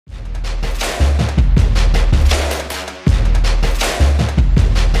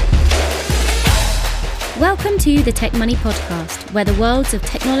Welcome to the Tech Money Podcast, where the worlds of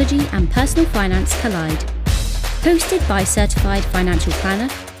technology and personal finance collide. Hosted by certified financial planner,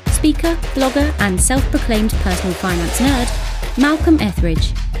 speaker, blogger, and self-proclaimed personal finance nerd, Malcolm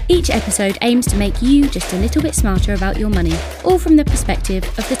Etheridge. Each episode aims to make you just a little bit smarter about your money, all from the perspective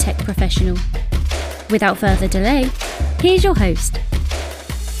of the tech professional. Without further delay, here's your host.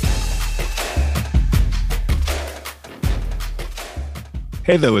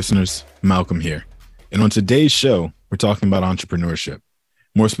 Hey there, listeners. Malcolm here. And on today's show, we're talking about entrepreneurship.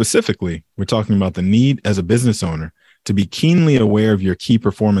 More specifically, we're talking about the need as a business owner to be keenly aware of your key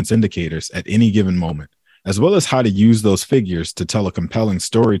performance indicators at any given moment, as well as how to use those figures to tell a compelling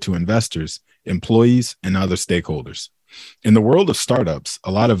story to investors, employees, and other stakeholders. In the world of startups,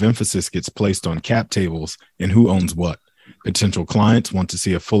 a lot of emphasis gets placed on cap tables and who owns what. Potential clients want to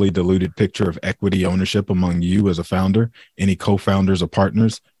see a fully diluted picture of equity ownership among you as a founder, any co-founders or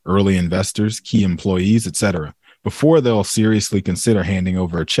partners, early investors, key employees, etc., before they'll seriously consider handing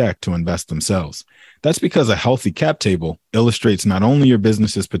over a check to invest themselves. That's because a healthy cap table illustrates not only your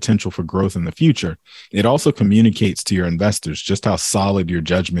business's potential for growth in the future, it also communicates to your investors just how solid your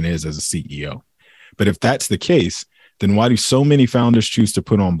judgment is as a CEO. But if that's the case, then why do so many founders choose to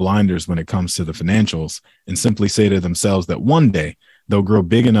put on blinders when it comes to the financials and simply say to themselves that one day they'll grow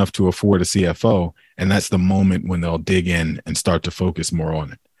big enough to afford a CFO, and that's the moment when they'll dig in and start to focus more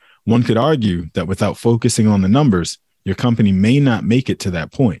on it? One could argue that without focusing on the numbers, your company may not make it to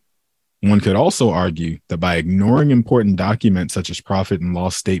that point. One could also argue that by ignoring important documents such as profit and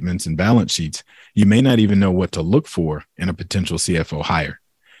loss statements and balance sheets, you may not even know what to look for in a potential CFO hire.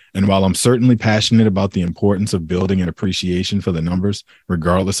 And while I'm certainly passionate about the importance of building an appreciation for the numbers,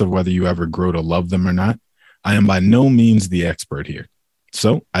 regardless of whether you ever grow to love them or not, I am by no means the expert here.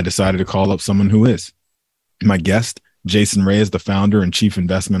 So I decided to call up someone who is. My guest, Jason Ray, is the founder and chief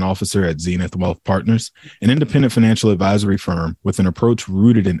investment officer at Zenith Wealth Partners, an independent financial advisory firm with an approach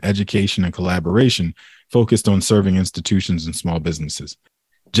rooted in education and collaboration focused on serving institutions and small businesses.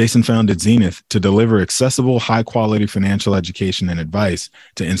 Jason founded Zenith to deliver accessible, high-quality financial education and advice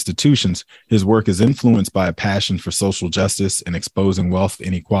to institutions. His work is influenced by a passion for social justice and exposing wealth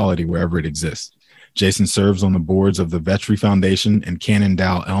inequality wherever it exists. Jason serves on the boards of the Vetri Foundation and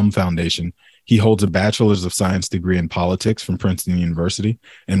Cannon-Dow Elm Foundation. He holds a bachelor's of science degree in politics from Princeton University.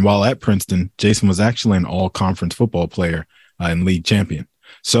 And while at Princeton, Jason was actually an all-conference football player and league champion.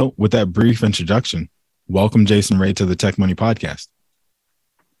 So with that brief introduction, welcome Jason Ray to the Tech Money Podcast.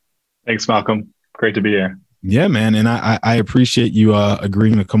 Thanks, Malcolm. Great to be here. Yeah, man. And I appreciate you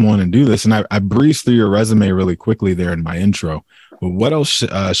agreeing to come on and do this. And I breezed through your resume really quickly there in my intro. But what else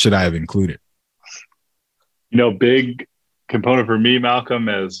should I have included? Big component for me, Malcolm,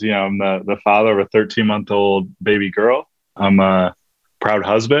 is, I'm the father of a 13-month-old baby girl. I'm a proud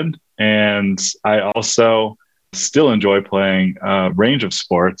husband. And I also still enjoy playing a range of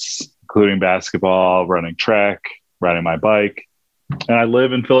sports, including basketball, running track, riding my bike. And I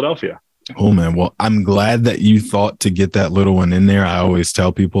live in Philadelphia. Oh, man. Well, I'm glad that you thought to get that little one in there. I always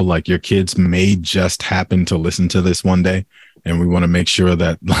tell people, like, your kids may just happen to listen to this one day. And we want to make sure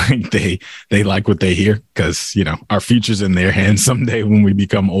that they like what they hear, because, our future's in their hands someday when we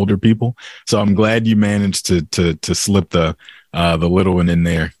become older people. So I'm glad you managed to slip the little one in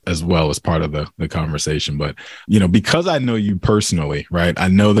there as well as part of the conversation. But, because I know you personally, right, I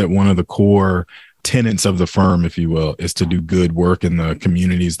know that one of the core tenets of the firm, if you will, is to do good work in the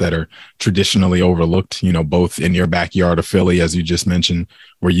communities that are traditionally overlooked, both in your backyard of Philly, as you just mentioned,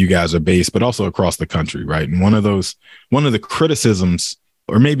 where you guys are based, but also across the country, right? And one of the criticisms,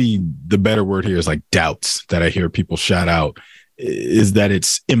 or maybe the better word here is like doubts, that I hear people shout out, is that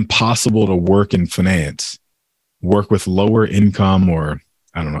it's impossible to work in finance, work with lower income or,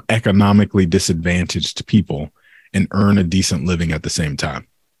 economically disadvantaged people and earn a decent living at the same time.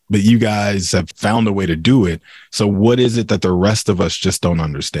 But you guys have found a way to do it. So what is it that the rest of us just don't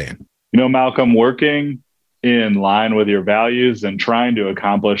understand? Malcolm, working in line with your values and trying to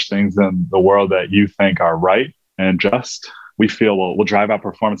accomplish things in the world that you think are right and just, we feel will drive out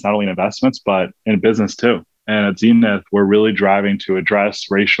performance, not only in investments, but in business too. And at Zenith, we're really driving to address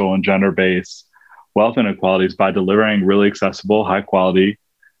racial and gender-based wealth inequalities by delivering really accessible, high quality,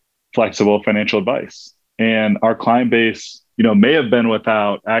 flexible financial advice. And our client base, may have been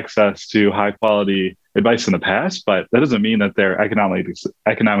without access to high quality advice in the past, but that doesn't mean that they're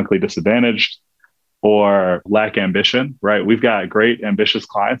economically disadvantaged or lack ambition, right? We've got great ambitious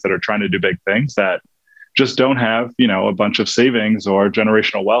clients that are trying to do big things that just don't have, a bunch of savings or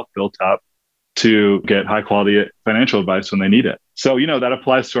generational wealth built up to get high quality financial advice when they need it. So, that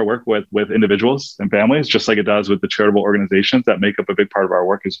applies to our work with individuals and families, just like it does with the charitable organizations that make up a big part of our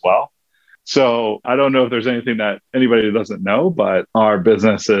work as well. So I don't know if there's anything that anybody doesn't know, but our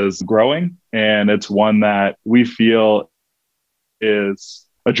business is growing, and it's one that we feel is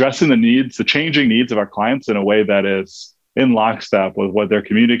addressing the changing needs of our clients in a way that is in lockstep with what they're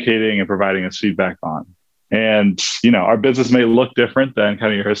communicating and providing us feedback on. And, our business may look different than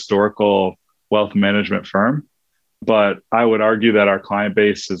kind of your historical wealth management firm, but I would argue that our client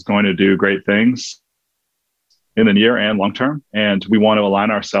base is going to do great things in the near and long term. And we want to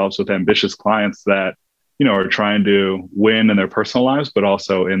align ourselves with ambitious clients that, are trying to win in their personal lives, but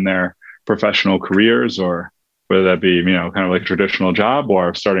also in their professional careers, or whether that be, kind of like a traditional job,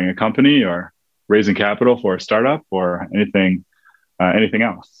 or starting a company, or raising capital for a startup, or anything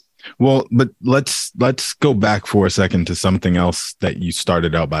else. Well, but let's go back for a second to something else that you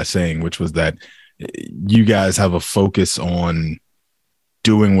started out by saying, which was that you guys have a focus on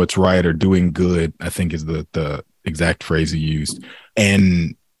doing what's right or doing good, I think is the exact phrase you used.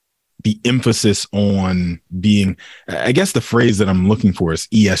 And the emphasis on being, I guess the phrase that I'm looking for is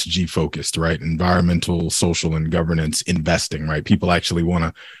ESG focused, right? Environmental, social, and governance investing, right? People actually want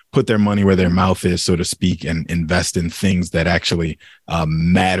to put their money where their mouth is, so to speak, and invest in things that actually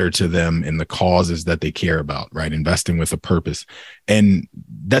matter to them in the causes that they care about, right? Investing with a purpose. And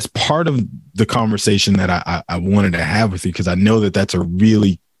that's part of the conversation that I wanted to have with you, because I know that that's a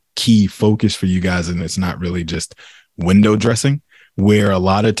really key focus for you guys. And it's not really just window dressing, where a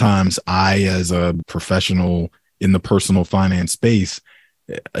lot of times I, as a professional in the personal finance space,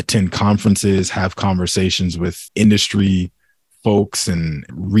 attend conferences, have conversations with industry folks and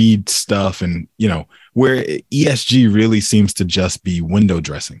read stuff, and, where ESG really seems to just be window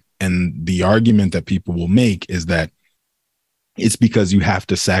dressing. And the argument that people will make is that it's because you have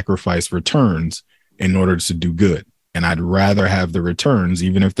to sacrifice returns in order to do good. And I'd rather have the returns,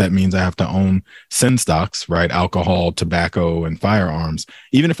 even if that means I have to own sin stocks, right? Alcohol, tobacco, and firearms.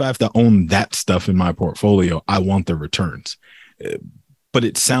 Even if I have to own that stuff in my portfolio, I want the returns. But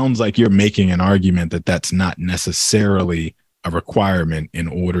it sounds like you're making an argument that that's not necessarily a requirement in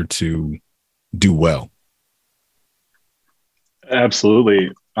order to do well. Absolutely.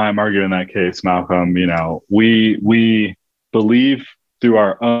 I'm arguing that case, Malcolm. We believe through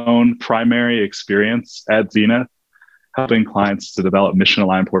our own primary experience at Zenith, helping clients to develop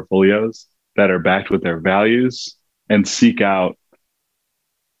mission-aligned portfolios that are backed with their values and seek out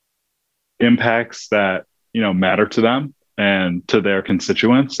impacts that, matter to them and to their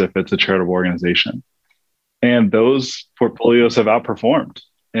constituents if it's a charitable organization. And those portfolios have outperformed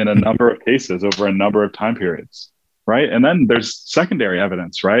in a number of cases over a number of time periods, right? And then there's secondary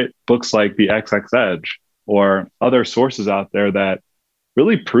evidence, right? Books like The XX Edge or other sources out there that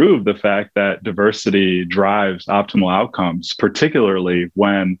really prove the fact that diversity drives optimal outcomes, particularly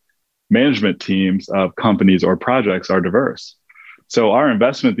when management teams of companies or projects are diverse. So our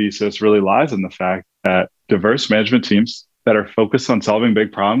investment thesis really lies in the fact that diverse management teams that are focused on solving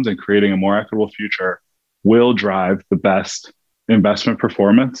big problems and creating a more equitable future will drive the best investment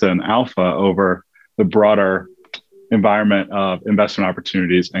performance and alpha over the broader environment of investment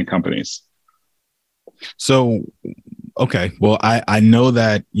opportunities and companies. So, okay. Well, I know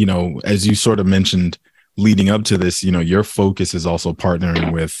that, as you sort of mentioned leading up to this, your focus is also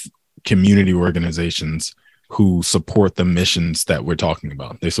partnering with community organizations who support the missions that we're talking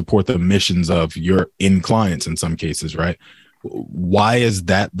about. They support the missions of your end clients in some cases, right? Why is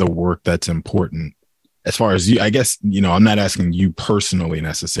that the work that's important? As far as you, I guess, I'm not asking you personally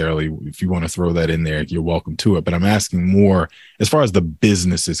necessarily. If you want to throw that in there, you're welcome to it. But I'm asking more as far as the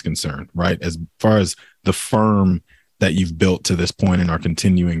business is concerned, right? As far as the firm that you've built to this point and are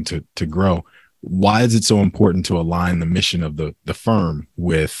continuing to grow. Why is it so important to align the mission of the firm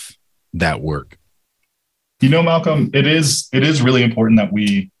with that work? Malcolm, it is really important that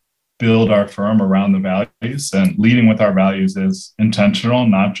we build our firm around the values, and leading with our values is intentional,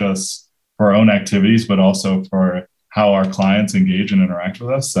 not just for our own activities, but also for how our clients engage and interact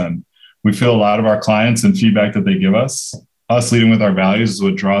with us. And we feel a lot of our clients and feedback that they give us leading with our values is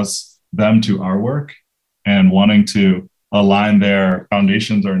what draws them to our work, and wanting to align their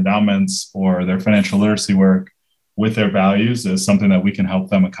foundations or endowments or their financial literacy work with their values is something that we can help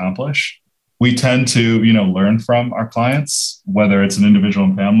them accomplish. We tend to, learn from our clients, whether it's an individual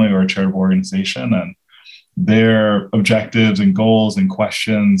and family or a charitable organization, and their objectives and goals and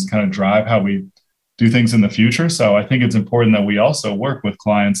questions kind of drive how we do things in the future. So I think it's important that we also work with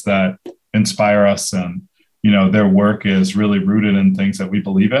clients that inspire us, and, their work is really rooted in things that we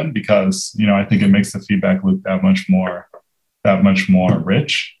believe in, because, I think it makes the feedback loop that much more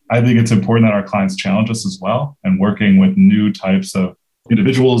rich. I think it's important that our clients challenge us as well, and working with new types of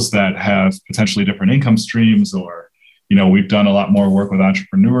individuals that have potentially different income streams or, We've done a lot more work with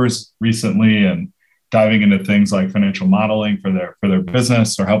entrepreneurs recently and diving into things like financial modeling for their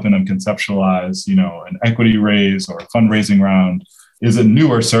business, or helping them conceptualize, an equity raise or a fundraising round is a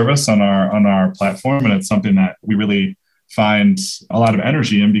newer service on our platform. And it's something that we really find a lot of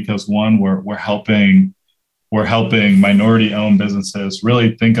energy in, because one, we're helping minority owned businesses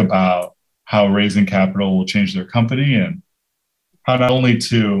really think about how raising capital will change their company, and how not only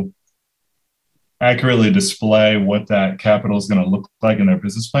to accurately display what that capital is going to look like in their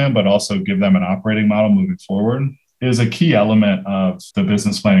business plan, but also give them an operating model moving forward, is a key element of the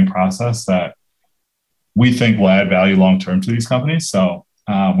business planning process that we think will add value long-term to these companies. So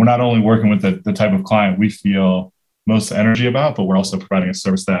we're not only working with the type of client we feel most energy about, but we're also providing a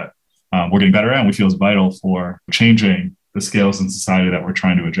service that we're getting better at and we feel is vital for changing the scales in society that we're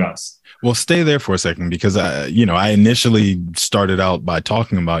trying to adjust. Well, stay there for a second, because I initially started out by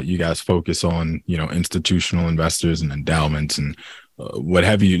talking about you guys focus on, institutional investors and endowments and what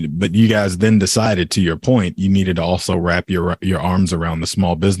have you. But you guys then decided, to your point, you needed to also wrap your arms around the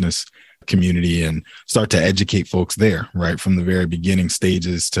small business community and start to educate folks there, right? From the very beginning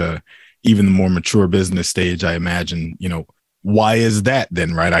stages to even the more mature business stage, I imagine, why is that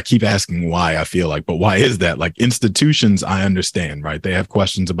then, right? I keep asking why, I feel like, but why is that? Like institutions, I understand, right? They have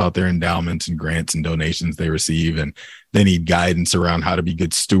questions about their endowments and grants and donations they receive, and they need guidance around how to be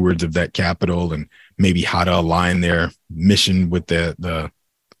good stewards of that capital and maybe how to align their mission with the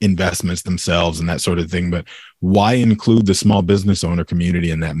investments themselves and that sort of thing. But why include the small business owner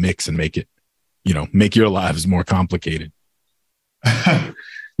community in that mix and make it, make your lives more complicated?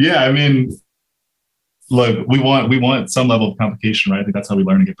 Yeah, I mean, look, we want some level of complication, right? I think that's how we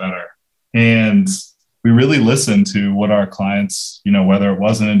learn to get better. And we really listen to what our clients, whether it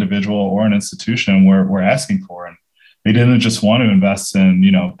was an individual or an institution, were asking for. And they didn't just want to invest in,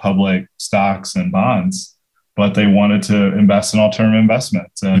 public stocks and bonds, but they wanted to invest in alternative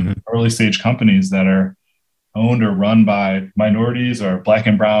investments and early stage companies that are owned or run by minorities or Black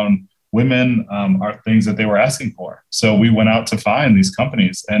and brown women are things that they were asking for. So we went out to find these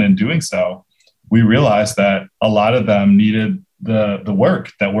companies. And in doing so, we realized that a lot of them needed the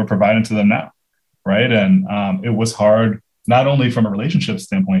work that we're providing to them now, right? And it was hard, not only from a relationship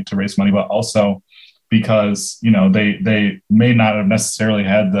standpoint to raise money, but also because, they may not have necessarily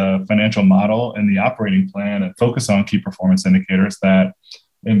had the financial model and the operating plan and focus on key performance indicators that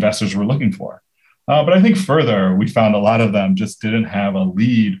investors were looking for. But I think further, we found a lot of them just didn't have a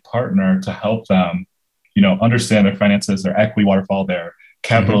lead partner to help them, understand their finances, their equity waterfall, their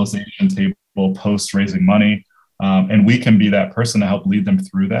capitalization table post raising money. And we can be that person to help lead them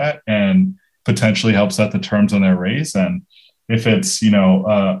through that and potentially help set the terms on their raise. And if it's,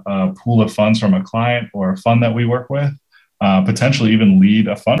 a pool of funds from a client or a fund that we work with, potentially even lead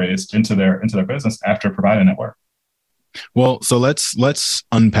a fundraise into their business after providing that work. Well, so let's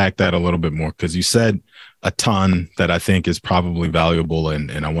unpack that a little bit more, because you said a ton that I think is probably valuable,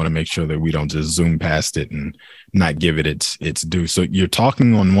 and I want to make sure that we don't just zoom past it and not give it its due. So you're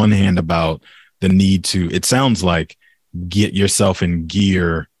talking on one hand about the need to, it sounds like, get yourself in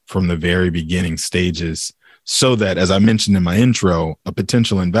gear from the very beginning stages, so that, as I mentioned in my intro, a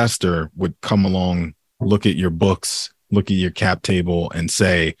potential investor would come along, look at your books, look at your cap table and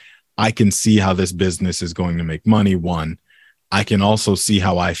say, I can see how this business is going to make money. One, I can also see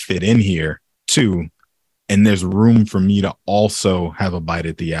how I fit in here. Two, and there's room for me to also have a bite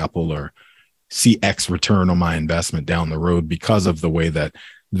at the apple or see X return on my investment down the road because of the way that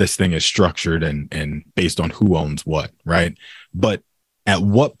this thing is structured and based on who owns what, right? But at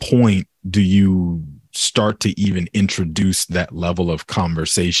what point do you start to even introduce that level of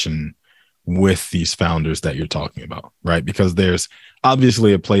conversation with these founders that you're talking about, right? Because there's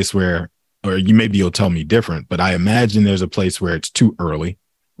obviously a place where, or you'll tell me different, but I imagine there's a place where it's too early,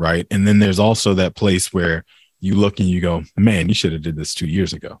 right? And then there's also that place where you look and you go, man, you should have did this 2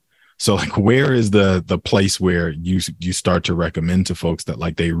 years ago. So like, where is the place where you start to recommend to folks that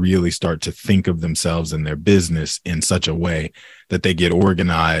like they really start to think of themselves and their business in such a way that they get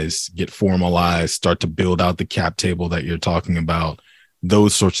organized, get formalized, start to build out the cap table that you're talking about,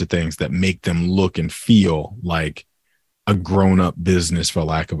 those sorts of things that make them look and feel like a grown-up business, for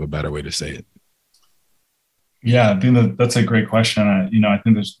lack of a better way to say it? Yeah, I think that's a great question. I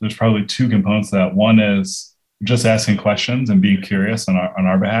think there's probably two components to that. One is just asking questions and being curious on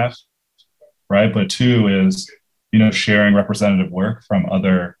our behalf, right? But two is, sharing representative work from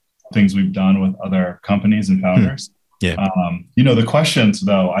other things we've done with other companies and founders. Yeah. The questions,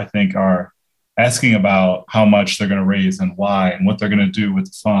 though, I think are asking about how much they're going to raise and why and what they're going to do with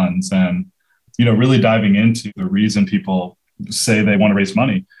the funds, and really diving into the reason people say they want to raise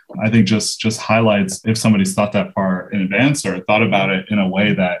money. I think just highlights if somebody's thought that far in advance or thought about it in a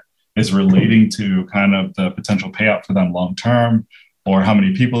way that is relating to kind of the potential payout for them long term, or how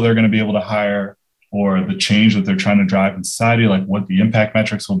many people they're going to be able to hire, or the change that they're trying to drive in society, like what the impact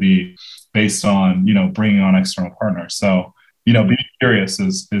metrics will be based on, bringing on external partners. So, being curious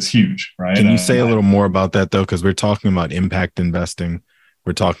is huge, right? Can you say a little more about that though? Because we're talking about impact investing.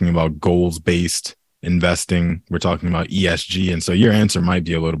 We're talking about goals-based investing. We're talking about ESG. And so your answer might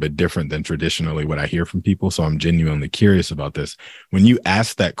be a little bit different than traditionally what I hear from people. So I'm genuinely curious about this. When you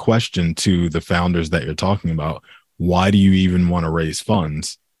ask that question to the founders that you're talking about, why do you even want to raise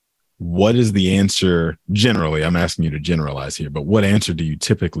funds? What is the answer generally? I'm asking you to generalize here, but what answer do you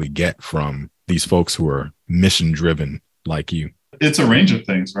typically get from these folks who are mission driven like you? It's a range of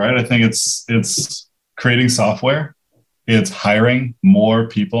things, right? I think it's creating software. It's hiring more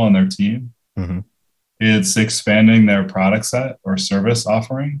people on their team. Mm-hmm. It's expanding their product set or service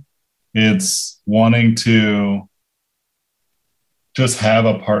offering. It's wanting to just have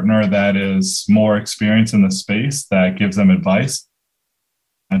a partner that is more experienced in the space that gives them advice,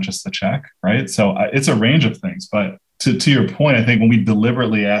 not just a check, right? So it's a range of things. But to your point, I think when we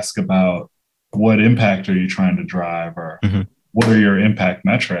deliberately ask about what impact are you trying to drive, or mm-hmm. what are your impact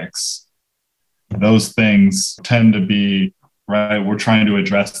metrics, those things tend to be, right, we're trying to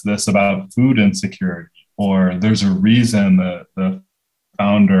address this about food insecurity, or there's a reason the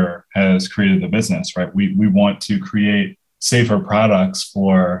founder has created the business, right? We want to create safer products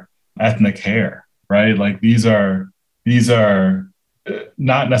for ethnic hair, right? Like these are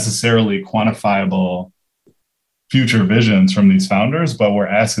not necessarily quantifiable future visions from these founders, but we're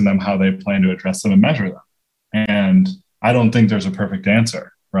asking them how they plan to address them and measure them. And I don't think there's a perfect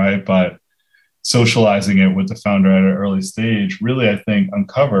answer, right? But socializing it with the founder at an early stage really, I think,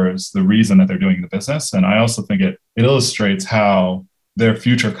 uncovers the reason that they're doing the business. And I also think it illustrates how their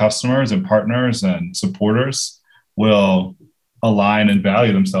future customers and partners and supporters will align and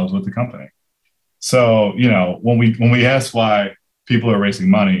value themselves with the company. So, when we ask why people are raising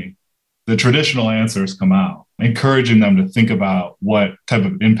money, the traditional answers come out, encouraging them to think about what type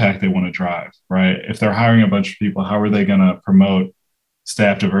of impact they want to drive, right? If they're hiring a bunch of people, how are they going to promote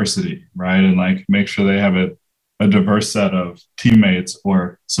staff diversity, right? And like make sure they have a diverse set of teammates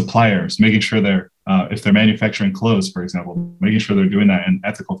or suppliers, making sure if they're manufacturing clothes, for example, making sure they're doing that in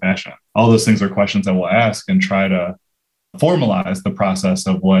ethical fashion. All those things are questions that we'll ask and try to formalize the process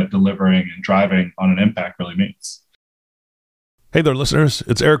of what delivering and driving on an impact really means. Hey there, listeners.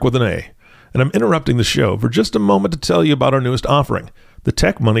 It's Eric with an A, and I'm interrupting the show for just a moment to tell you about our newest offering, the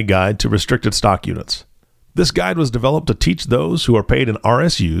Tech Money Guide to Restricted Stock Units. This guide was developed to teach those who are paid in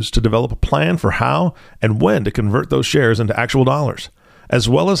RSUs to develop a plan for how and when to convert those shares into actual dollars, as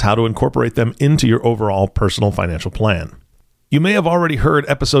well as how to incorporate them into your overall personal financial plan. You may have already heard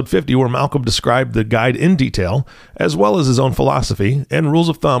episode 50 where Malcolm described the guide in detail, as well as his own philosophy and rules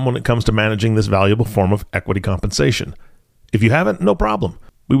of thumb when it comes to managing this valuable form of equity compensation. If you haven't, no problem.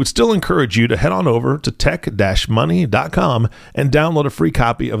 We would still encourage you to head on over to tech-money.com and download a free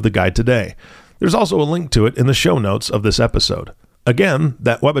copy of the guide today. There's also a link to it in the show notes of this episode. Again,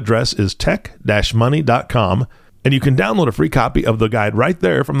 that web address is tech-money.com, and you can download a free copy of the guide right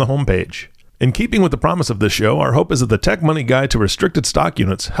there from the homepage. In keeping with the promise of this show, our hope is that the Tech Money Guide to Restricted Stock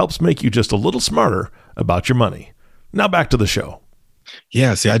Units helps make you just a little smarter about your money. Now back to the show.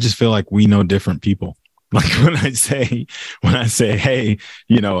 Yeah, see, I just feel like we know different people. Like when I say, hey,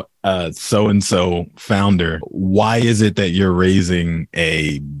 so-and-so founder, why is it that you're raising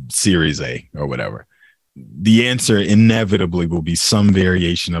a Series A or whatever? The answer inevitably will be some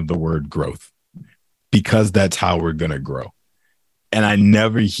variation of the word growth, because that's how we're going to grow. And I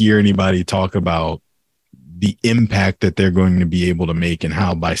never hear anybody talk about the impact that they're going to be able to make and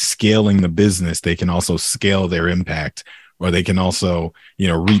how by scaling the business, they can also scale their impact, or they can also,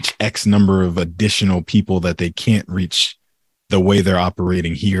 reach X number of additional people that they can't reach the way they're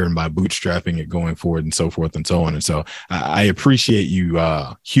operating here, and by bootstrapping it going forward and so forth and so on. And so I appreciate you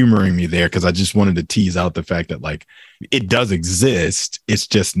humoring me there, because I just wanted to tease out the fact that like it does exist. It's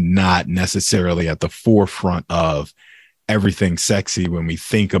just not necessarily at the forefront of everything sexy when we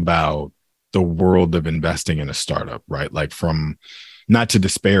think about the world of investing in a startup, right? Like, from, not to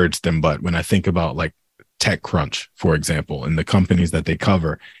disparage them, but when I think about like TechCrunch, for example, and the companies that they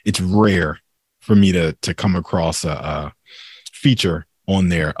cover, it's rare for me to come across a feature on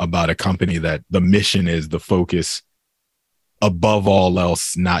there about a company that the mission is the focus above all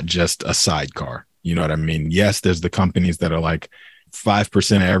else, not just a sidecar. You know what I mean? Yes, there's the companies that are like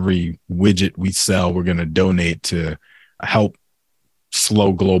 5% of every widget we sell, we're going to donate to help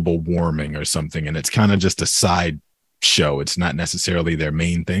slow global warming or something. And it's kind of just a side show. It's not necessarily their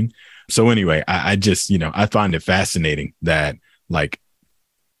main thing. So anyway, I just, I find it fascinating that like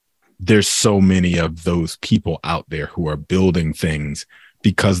there's so many of those people out there who are building things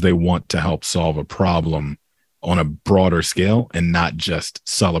because they want to help solve a problem on a broader scale and not just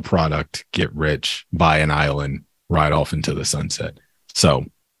sell a product, get rich, buy an island, ride off into the sunset. So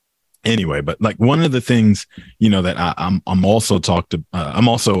anyway, but like one of the things, that I'm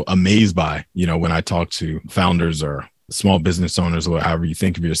also amazed by, when I talk to founders or small business owners or however you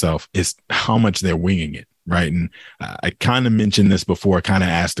think of yourself, is how much they're winging it. Right. And I kind of mentioned this before, kind of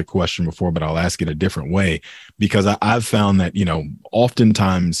asked a question before, but I'll ask it a different way, because I've found that,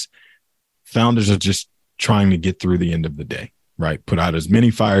 oftentimes founders are just trying to get through the end of the day, right? Put out as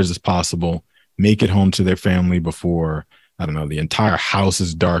many fires as possible, make it home to their family before, I don't know, the entire house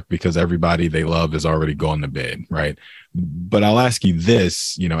is dark because everybody they love is already gone to bed, right? But I'll ask you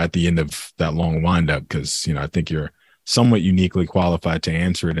this, at the end of that long windup, because, I think you're somewhat uniquely qualified to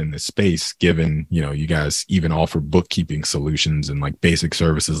answer it in this space, given, you guys even offer bookkeeping solutions and like basic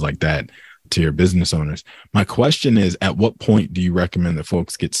services like that to your business owners. My question is, at what point do you recommend that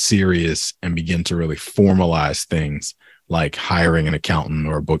folks get serious and begin to really formalize things like hiring an accountant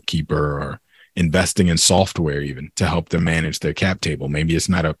or a bookkeeper or investing in software even to help them manage their cap table? Maybe it's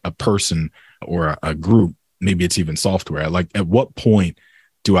not a person or a group. Maybe it's even software. Like, at what point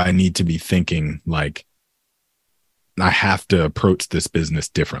do I need to be thinking like, I have to approach this business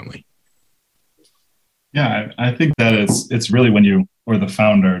differently? Yeah, I think that it's really when you or the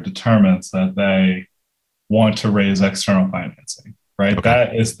founder determines that they want to raise external financing, right?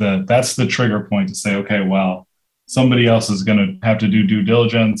 Okay. That's the trigger point to say, okay, well, somebody else is going to have to do due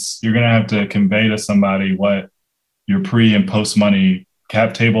diligence. You're going to have to convey to somebody what your pre and post money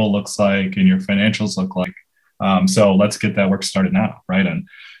cap table looks like and your financials look like. So let's get that work started now, right? And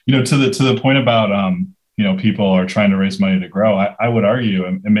to the point about people are trying to raise money to grow. I would argue,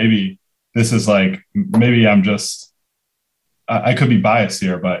 and maybe this is like, maybe I could be biased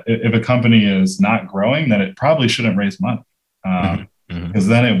here, but if a company is not growing, then it probably shouldn't raise money, because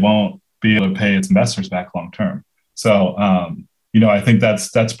then it won't be able to pay its investors back long term. So, I think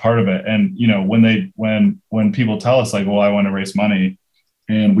that's part of it. And when people tell us like, well, I want to raise money,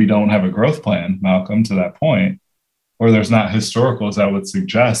 and we don't have a growth plan, Malcolm, to that point, or there's not historicals that would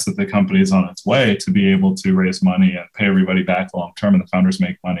suggest that the company is on its way to be able to raise money and pay everybody back long term, and the founders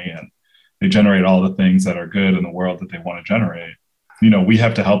make money and they generate all the things that are good in the world that they want to generate. We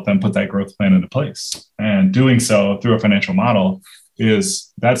have to help them put that growth plan into place. And doing so through a financial model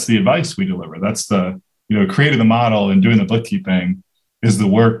that's the advice we deliver. That's the, creating the model and doing the bookkeeping is the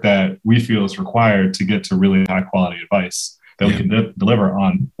work that we feel is required to get to really high quality advice that we can deliver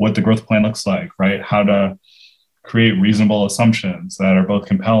on what the growth plan looks like, right? How to create reasonable assumptions that are both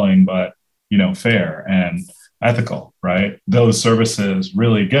compelling, but, fair and ethical, right? Those services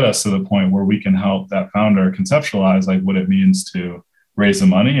really get us to the point where we can help that founder conceptualize like what it means to raise the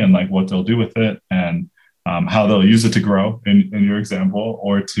money and like what they'll do with it and how they'll use it to grow in your example,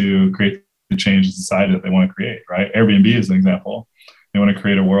 or to create the change in society that they want to create, right? Airbnb is an example. They want to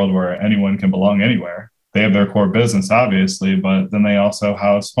create a world where anyone can belong anywhere. They have their core business, obviously, but then they also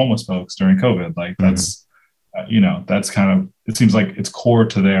house homeless folks during COVID. Like that's, that's kind of, it seems like it's core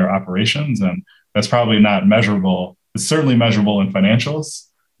to their operations, and that's probably not measurable. It's certainly measurable in financials,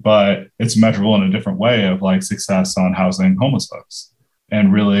 but it's measurable in a different way of like success on housing homeless folks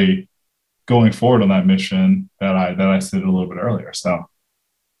and really going forward on that mission that I stated a little bit earlier. So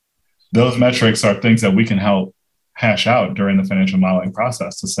those metrics are things that we can help hash out during the financial modeling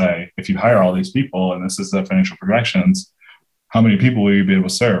process to say, if you hire all these people and this is the financial projections, how many people will you be able to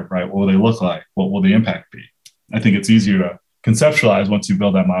serve, right? What will they look like? What will the impact be? I think it's easier to conceptualize once you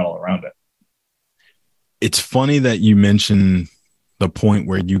build that model around it. It's funny that you mentioned the point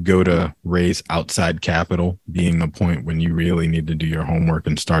where you go to raise outside capital being the point when you really need to do your homework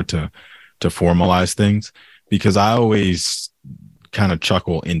and start to formalize things, because I always kind of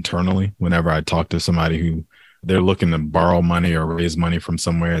chuckle internally whenever I talk to somebody who they're looking to borrow money or raise money from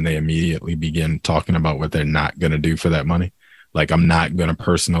somewhere and they immediately begin talking about what they're not going to do for that money. Like, I'm not going to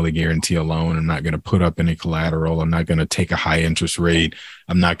personally guarantee a loan. I'm not going to put up any collateral. I'm not going to take a high interest rate.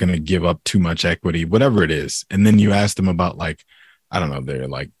 I'm not going to give up too much equity, whatever it is. And then you ask them about like, I don't know, their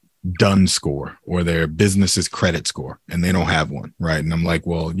like done score or their business's credit score, and they don't have one. Right. And I'm like,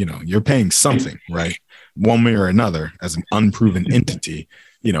 well, you're paying something, right? One way or another as an unproven entity,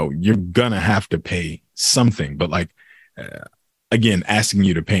 you're going to have to pay something. But like, again, asking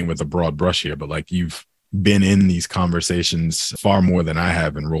you to paint with a broad brush here, but like you've been in these conversations far more than I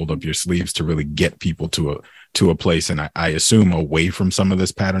have and rolled up your sleeves to really get people to a place. And I assume away from some of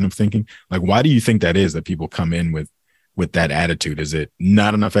this pattern of thinking. Like, why do you think that is, that people come in with with that attitude? Is it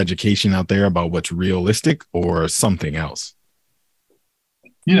not enough education out there about what's realistic or something else?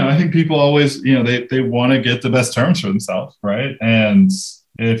 I think people always, they want to get the best terms for themselves, right? And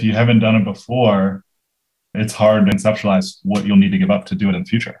if you haven't done it before, it's hard to conceptualize what you'll need to give up to do it in the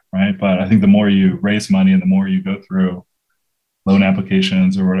future, right? But I think the more you raise money and the more you go through loan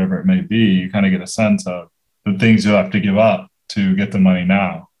applications or whatever it may be, you kind of get a sense of the things you'll have to give up to get the money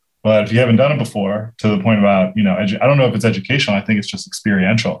now. But if you haven't done it before, to the point about, I don't know if it's educational, I think it's just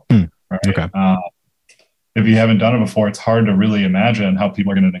experiential, right? Okay. If you haven't done it before, it's hard to really imagine how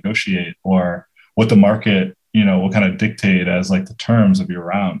people are going to negotiate or what the market, will kind of dictate as like the terms of your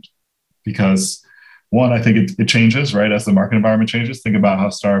round. Because one, I think it changes, right? As the market environment changes. Think about how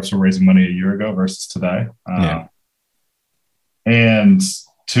startups were raising money a year ago versus today. And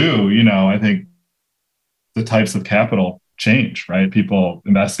two, I think the types of capital change, right? People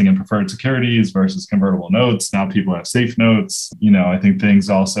investing in preferred securities versus convertible notes. Now people have safe notes. I think things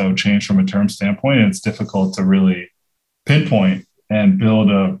also change from a term standpoint. And it's difficult to really pinpoint and build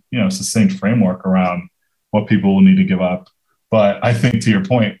a, succinct framework around what people will need to give up. But I think, to your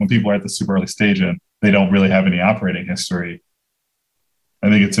point, when people are at the super early stage and they don't really have any operating history, I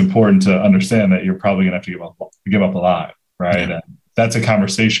think it's important to understand that you're probably going to have to give up a lot, right? Yeah. And that's a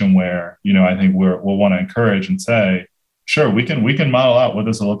conversation where, I think we'll want to encourage and say, sure, we can model out what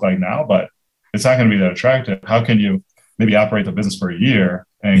this will look like now, but it's not going to be that attractive. How can you maybe operate the business for a year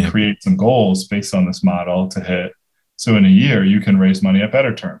and create some goals based on this model to hit? So in a year, you can raise money at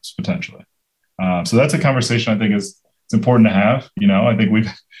better terms, potentially. So that's a conversation I think it's important to have. I think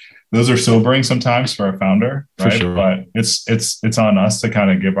those are sobering sometimes for our founder, right? Sure. But it's on us to kind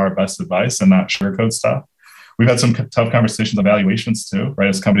of give our best advice and not sugarcoat stuff. We've had some tough conversations on valuations too, right?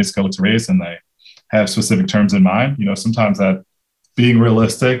 As companies go to raise and they have specific terms in mind, sometimes that being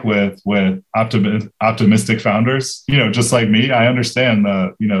realistic with optimistic founders, just like me, I understand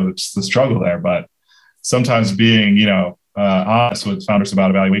the struggle there, but sometimes being, honest with founders about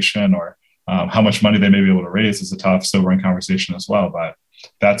evaluation or how much money they may be able to raise is a tough, sobering conversation as well. But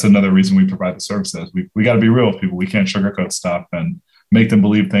that's another reason we provide the services. We got to be real with people. We can't sugarcoat stuff and make them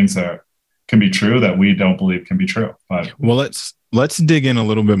believe things that can be true that we don't believe can be true. But let's dig in a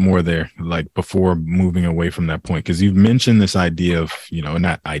little bit more there, like before moving away from that point, because you've mentioned this idea of,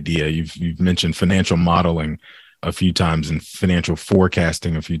 you've mentioned financial modeling a few times and financial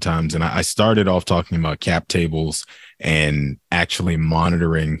forecasting a few times. And I started off talking about cap tables and actually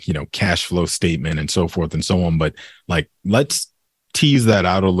monitoring, cash flow statement and so forth and so on. But let's tease that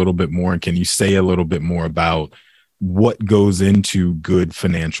out a little bit more. And can you say a little bit more about what goes into good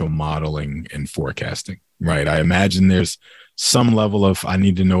financial modeling and forecasting, right? I imagine there's some level of, I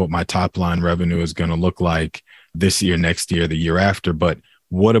need to know what my top line revenue is going to look like this year, next year, the year after. But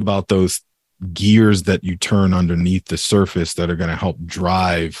what about those gears that you turn underneath the surface that are going to help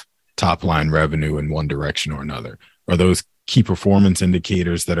drive top line revenue in one direction or another? Are those key performance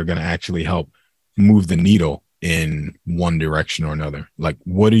indicators that are going to actually help move the needle in one direction or another? Like,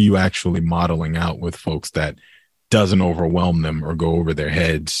 what are you actually modeling out with folks that doesn't overwhelm them or go over their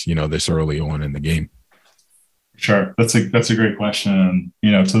heads, this early on in the game? Sure. That's a great question.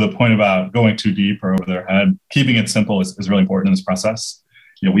 To the point about going too deep or over their head, keeping it simple is really important in this process.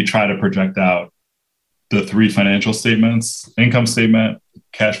 We try to project out the three financial statements: income statement,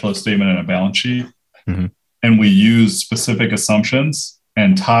 cash flow statement, and a balance sheet. Mm-hmm. And we use specific assumptions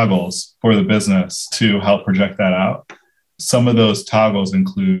and toggles for the business to help project that out. Some of those toggles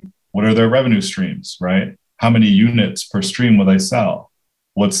include, what are their revenue streams, right? How many units per stream will they sell?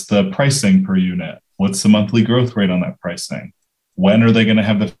 What's the pricing per unit? What's the monthly growth rate on that pricing? When are they going to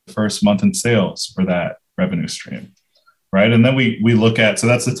have the first month in sales for that revenue stream, right? And then we look at, so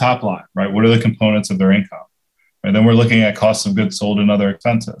that's the top line, right? What are the components of their income? And then we're looking at costs of goods sold and other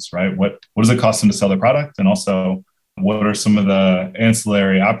expenses, right? What does it cost them to sell their product? And also, what are some of the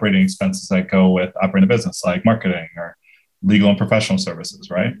ancillary operating expenses that go with operating the business, like marketing or legal and professional services,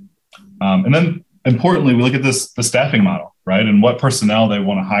 right? And then importantly, we look at the staffing model, right? And what personnel they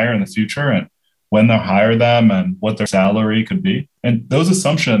want to hire in the future and when they'll hire them and what their salary could be. And those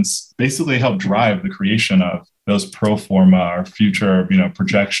assumptions basically help drive the creation of those pro forma or future,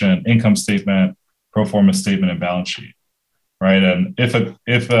 projection, income statement, pro forma statement, and balance sheet, right? And if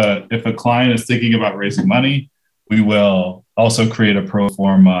a client is thinking about raising money, we will also create a pro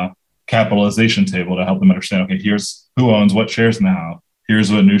forma capitalization table to help them understand, okay, here's who owns what shares now.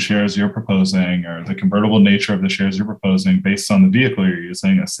 Here's what new shares you're proposing, or the convertible nature of the shares you're proposing based on the vehicle you're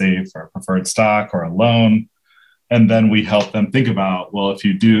using, a SAFE or a preferred stock or a loan. And then we help them think about, well, if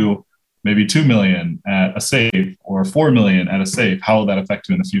you do maybe $2 million at a SAFE or $4 million at a SAFE, how will that affect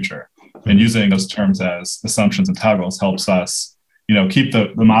you in the future? And using those terms as assumptions and toggles helps us, keep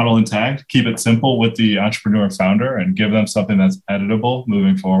the model intact, keep it simple with the entrepreneur founder, and give them something that's editable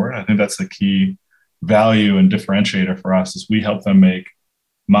moving forward. I think that's the key value and differentiator for us is we help them make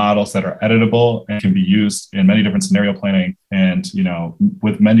models that are editable and can be used in many different scenario planning and,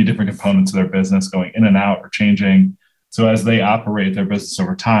 with many different components of their business going in and out or changing. So as they operate their business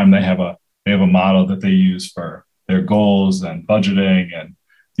over time, they have a model that they use for their goals and budgeting and,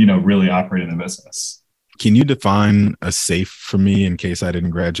 really operating the business. Can you define a SAFE for me in case I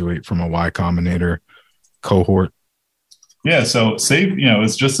didn't graduate from a Y Combinator cohort? Yeah. So SAFE,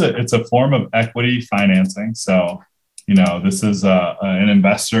 it's a form of equity financing. So, this is an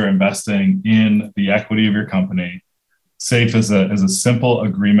investor investing in the equity of your company. SAFE is a simple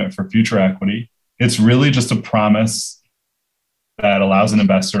agreement for future equity. It's really just a promise that allows an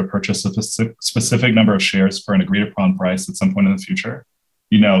investor to purchase a specific number of shares for an agreed upon price at some point in the future.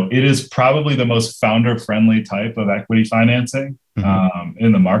 It is probably the most founder-friendly type of equity financing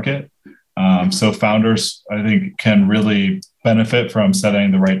in the market. So founders, I think, can really benefit from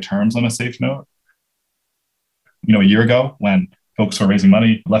setting the right terms on a SAFE note. A year ago, when folks were raising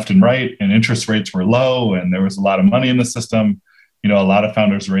money left and right and interest rates were low and there was a lot of money in the system, a lot of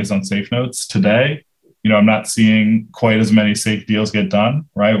founders raised on SAFE notes. Today, I'm not seeing quite as many SAFE deals get done,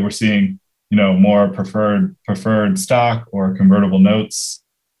 right? We're seeing, more preferred stock or convertible notes,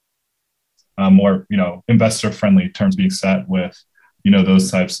 more, investor-friendly terms being set with,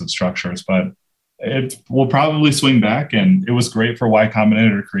 those types of structures. But it will probably swing back. And it was great for Y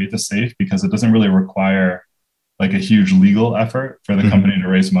Combinator to create the SAFE because it doesn't really require like a huge legal effort for the company to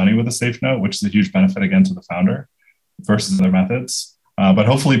raise money with a SAFE note, which is a huge benefit again to the founder versus other methods. But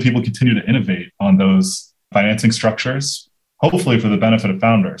hopefully people continue to innovate on those financing structures, hopefully for the benefit of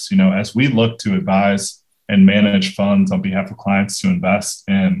founders. As we look to advise and manage funds on behalf of clients to invest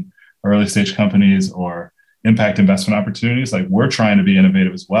in early stage companies or impact investment opportunities, like we're trying to be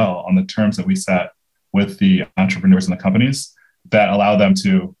innovative as well on the terms that we set with the entrepreneurs and the companies that allow them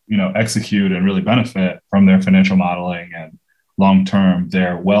to, execute and really benefit from their financial modeling and long-term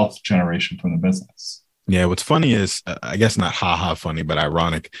their wealth generation from the business. Yeah, what's funny is, I guess not funny, but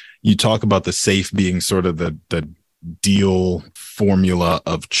ironic. You talk about the SAFE being sort of the deal formula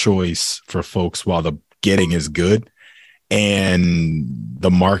of choice for folks while the getting is good and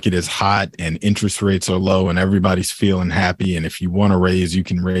the market is hot and interest rates are low and everybody's feeling happy. And if you want to raise, you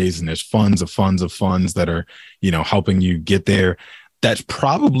can raise, and there's funds that are, helping you get there. That's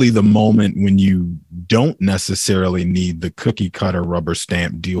probably the moment when you don't necessarily need the cookie cutter rubber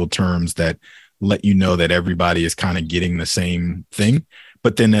stamp deal terms that let you know that everybody is kind of getting the same thing.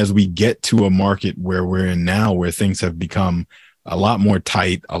 But then as we get to a market where we're in now, where things have become a lot more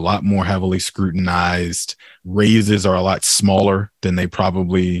tight, a lot more heavily scrutinized, raises are a lot smaller than they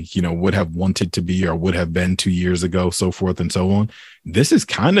probably, would have wanted to be or would have been 2 years ago, so forth and so on. This is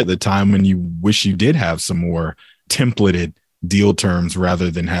kind of the time when you wish you did have some more templated deal terms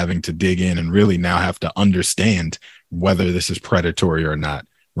rather than having to dig in and really now have to understand whether this is predatory or not,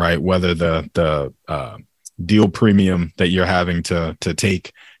 right? Whether the deal premium that you're having to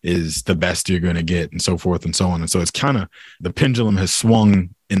take is the best you're going to get, and so forth and so on. And so it's kind of, the pendulum has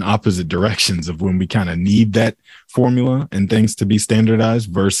swung in opposite directions of when we kind of need that formula and things to be standardized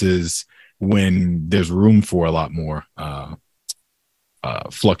versus when there's room for a lot more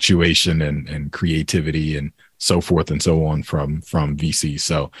fluctuation and creativity and so forth and so on from VC.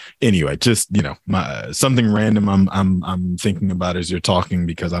 So anyway, just, something random I'm thinking about as you're talking,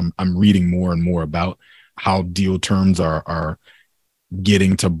 because I'm reading more and more about how deal terms are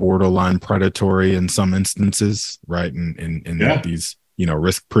getting to borderline predatory in some instances, right? And these,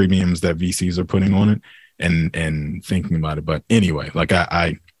 risk premiums that VCs are putting on it and thinking about it. But anyway, like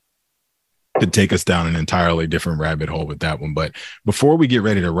I could take us down an entirely different rabbit hole with that one. But before we get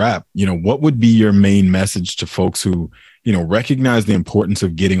ready to wrap, what would be your main message to folks who, recognize the importance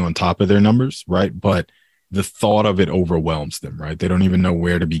of getting on top of their numbers, right? But the thought of it overwhelms them, right? They don't even know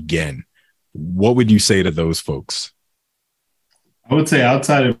where to begin. What would you say to those folks? I would say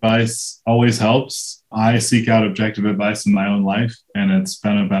outside advice always helps. I seek out objective advice in my own life, and it's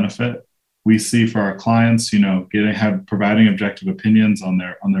been a benefit. We see for our clients, providing objective opinions on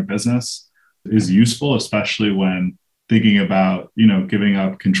their business is useful, especially when thinking about, giving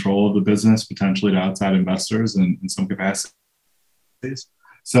up control of the business potentially to outside investors in some capacities.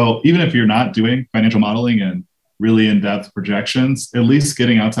 So even if you're not doing financial modeling and really in-depth projections, at least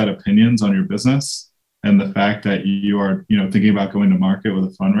getting outside opinions on your business and the fact that you are, thinking about going to market with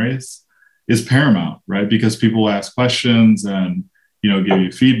a fundraise is paramount, right? Because people will ask questions and, give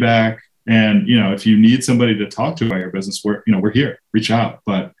you feedback. And, if you need somebody to talk to about your business, we're here, reach out.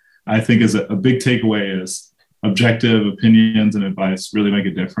 But I think is a big takeaway is objective opinions and advice really make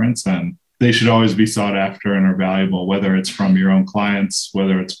a difference. And they should always be sought after and are valuable, whether it's from your own clients,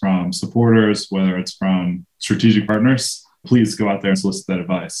 whether it's from supporters, whether it's from strategic partners. Please go out there and solicit that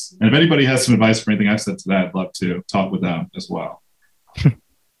advice. And if anybody has some advice for anything I've said today, I'd love to talk with them as well.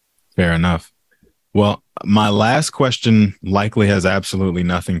 Fair enough. Well, my last question likely has absolutely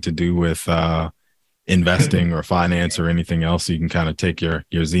nothing to do with investing or finance or anything else. So you can kind of take your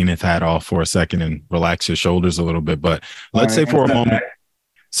Zenith hat off for a second and relax your shoulders a little bit. But let's say for a moment,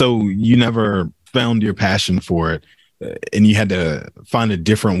 so you never found your passion for it and you had to find a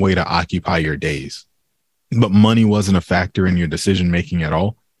different way to occupy your days, but money wasn't a factor in your decision-making at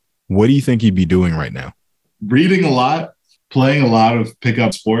all. What do you think you'd be doing right now? Reading a lot, playing a lot of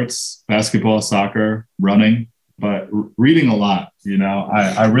pickup sports, basketball, soccer, running, but reading a lot.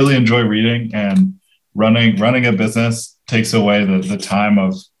 I really enjoy reading, and running a business takes away the time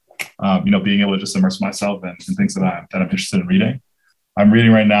of, being able to just immerse myself in things that I'm interested in reading. I'm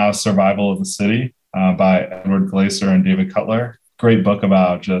reading right now Survival of the City by Edward Glaser and David Cutler. Great book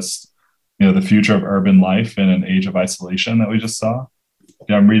about just, the future of urban life in an age of isolation that we just saw.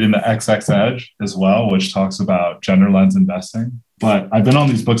 I'm reading The XX Edge as well, which talks about gender lens investing. But I've been on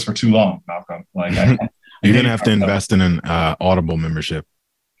these books for too long, Malcolm. Like you're going to have to invest in an Audible membership.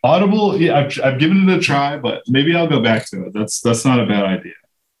 Audible, yeah, I've given it a try, but maybe I'll go back to it. That's not a bad idea.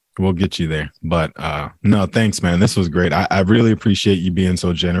 We'll get you there. But no, thanks, man. This was great. I really appreciate you being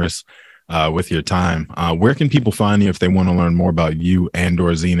so generous with your time. Where can people find you if they want to learn more about you and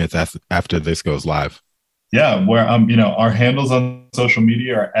or Zenith after this goes live? Yeah, where our handles on social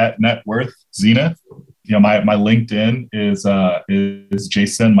media are at Net Worth Zenith. My LinkedIn is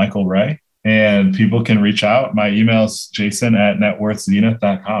Jason Michael Ray, and people can reach out. My email is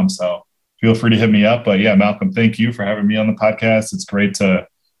jason@networthzenith.com. So feel free to hit me up. But yeah, Malcolm, thank you for having me on the podcast. It's great to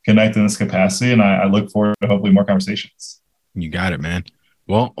connect in this capacity, and I look forward to hopefully more conversations. You got it, man.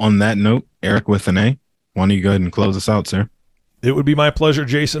 Well, on that note, Eric with an A, why don't you go ahead and close us out, sir? It would be my pleasure,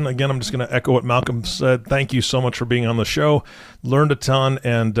 Jason. Again, I'm just going to echo what Malcolm said. Thank you so much for being on the show. Learned a ton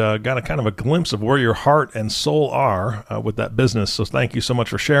and got a kind of a glimpse of where your heart and soul are with that business. So thank you so much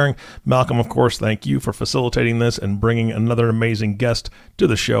for sharing. Malcolm, of course, thank you for facilitating this and bringing another amazing guest to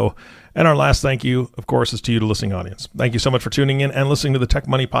the show. And our last thank you, of course, is to you, the listening audience. Thank you so much for tuning in and listening to the Tech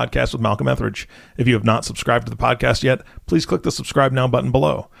Money Podcast with Malcolm Etheridge. If you have not subscribed to the podcast yet, please click the subscribe now button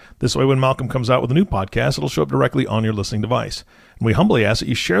below. This way, when Malcolm comes out with a new podcast, it'll show up directly on your listening device. And we humbly ask that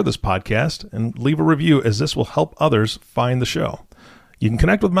you share this podcast and leave a review, as this will help others find the show. You can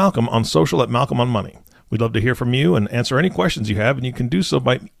connect with Malcolm on social at Malcolm on Money. We'd love to hear from you and answer any questions you have, and you can do so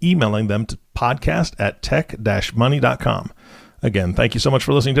by emailing them to podcast@tech-money.com. Again, thank you so much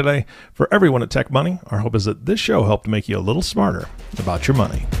for listening today. For everyone at Tech Money, our hope is that this show helped make you a little smarter about your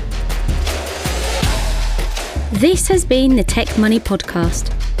money. This has been the Tech Money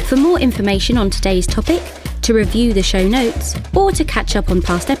Podcast. For more information on today's topic, to review the show notes, or to catch up on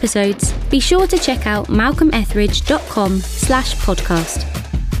past episodes, be sure to check out malcolmetheridge.com/podcast.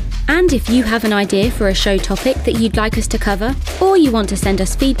 And if you have an idea for a show topic that you'd like us to cover, or you want to send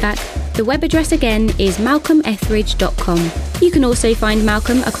us feedback, the web address again is malcolmetheridge.com. You can also find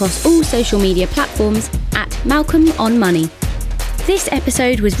Malcolm across all social media platforms at Malcolm on Money. This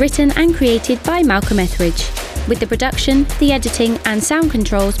episode was written and created by Malcolm Etheridge, with the production, the editing and sound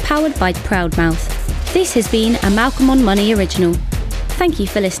controls powered by Proudmouth. This has been a Malcolm on Money original. Thank you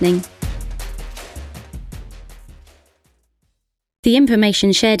for listening. The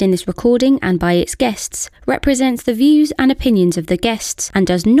information shared in this recording and by its guests represents the views and opinions of the guests and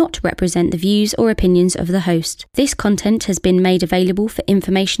does not represent the views or opinions of the host. This content has been made available for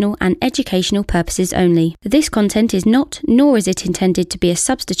informational and educational purposes only. This content is not, nor is it intended to be a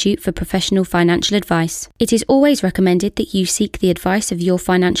substitute for professional financial advice. It is always recommended that you seek the advice of your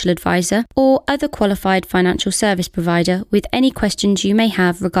financial advisor or other qualified financial service provider with any questions you may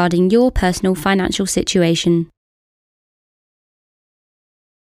have regarding your personal financial situation.